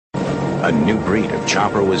A new breed of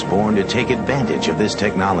chopper was born to take advantage of this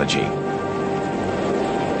technology.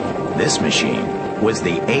 This machine was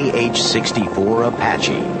the AH-64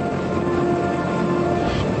 Apache.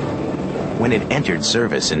 When it entered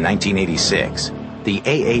service in 1986, the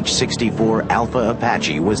AH-64 Alpha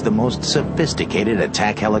Apache was the most sophisticated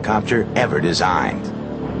attack helicopter ever designed.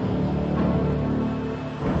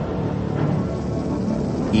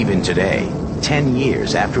 Even today, 10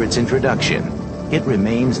 years after its introduction, it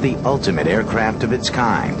remains the ultimate aircraft of its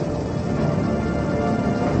kind.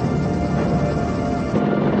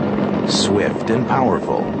 Swift and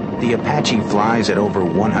powerful, the Apache flies at over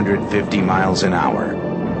 150 miles an hour.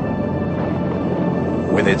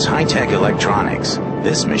 With its high-tech electronics,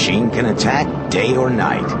 this machine can attack day or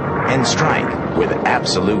night and strike with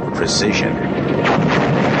absolute precision.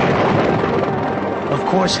 Of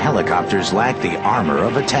course, helicopters lack the armor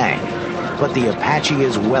of a tank, but the Apache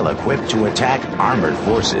is well equipped to attack armored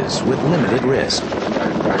forces with limited risk.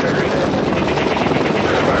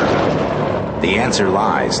 The answer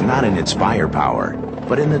lies not in its firepower,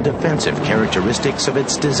 but in the defensive characteristics of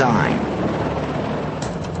its design.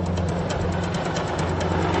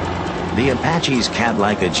 The Apache's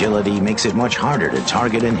cat-like agility makes it much harder to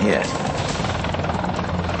target and hit.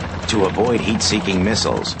 To avoid heat-seeking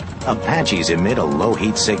missiles, Apaches emit a low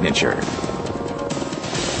heat signature,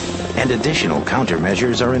 and additional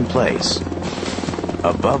countermeasures are in place.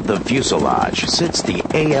 Above the fuselage sits the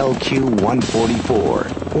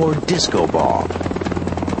ALQ-144, or disco ball.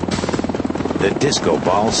 The disco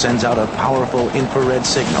ball sends out a powerful infrared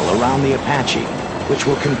signal around the Apache, which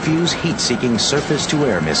will confuse heat-seeking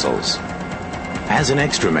surface-to-air missiles. As an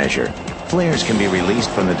extra measure, flares can be released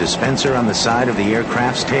from the dispenser on the side of the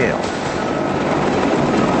aircraft's tail.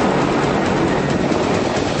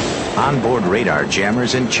 Onboard radar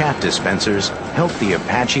jammers and chaff dispensers help the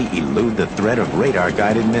Apache elude the threat of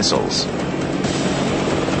radar-guided missiles.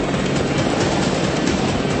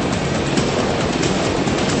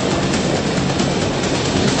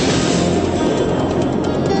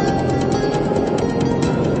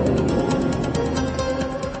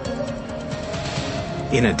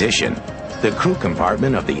 In addition, the crew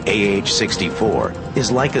compartment of the AH-64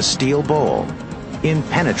 is like a steel bowl,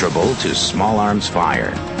 impenetrable to small arms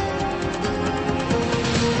fire.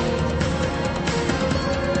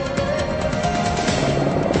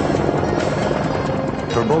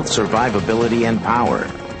 For both survivability and power,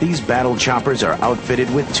 these battle choppers are outfitted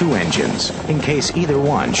with 2 engines, in case either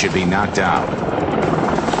one should be knocked out.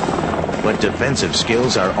 But defensive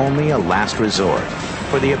skills are only a last resort,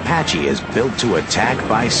 for the Apache is built to attack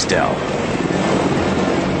by stealth.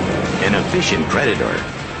 An efficient predator,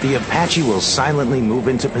 the Apache will silently move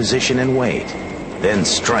into position and wait, then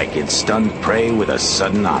strike its stunned prey with a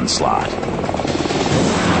sudden onslaught.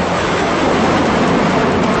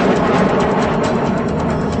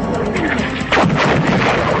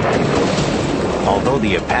 Although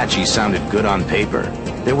the Apache sounded good on paper,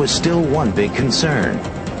 there was still one big concern.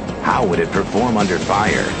 How would it perform under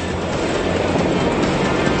fire?